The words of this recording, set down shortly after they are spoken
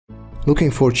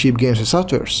Looking for cheap games and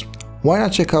softwares? Why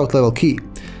not check out Level Key?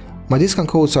 My discount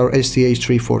codes are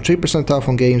STH3 for 3% off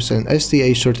on games and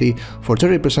STH30 for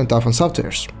 30% off on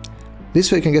softwares.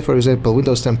 This way you can get, for example,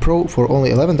 Windows 10 Pro for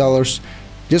only $11.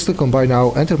 Just click on buy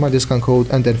now, enter my discount code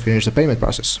and then finish the payment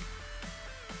process.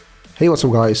 Hey, what's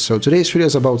up guys, so today's video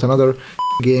is about another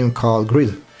game called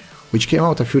Grid, which came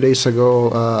out a few days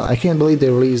ago. I can't believe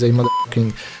they released a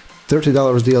motherfucking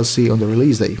 $30 DLC on the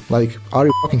release day. Like, are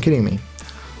you fucking kidding me?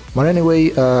 But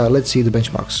anyway, let's see the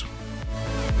benchmarks.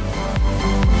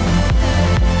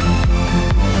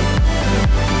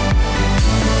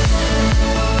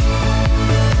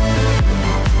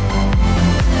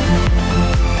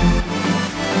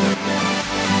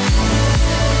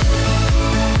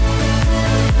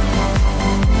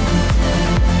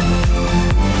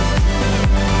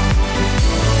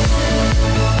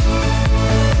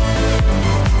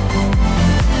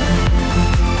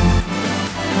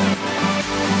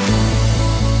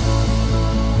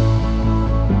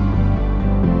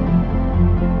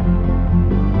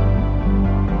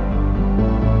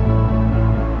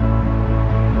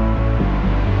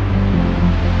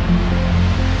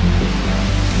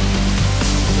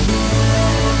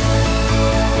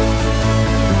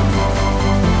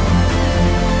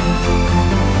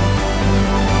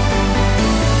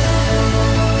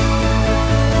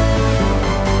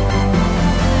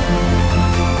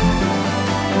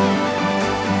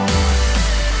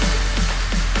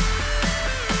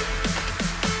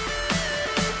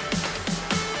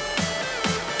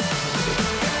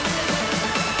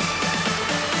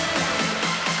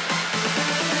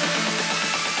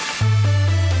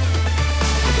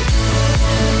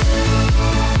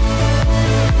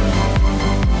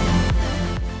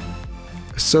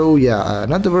 So yeah,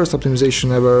 not the worst optimization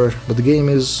ever, but the game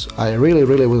is, I really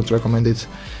wouldn't recommend it,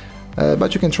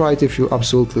 but you can try it if you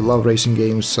absolutely love racing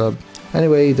games.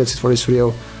 Anyway, that's it for this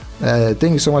video.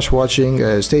 Thank you so much for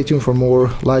watching, stay tuned for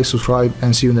more, like, subscribe,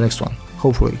 and see you in the next one,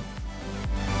 hopefully.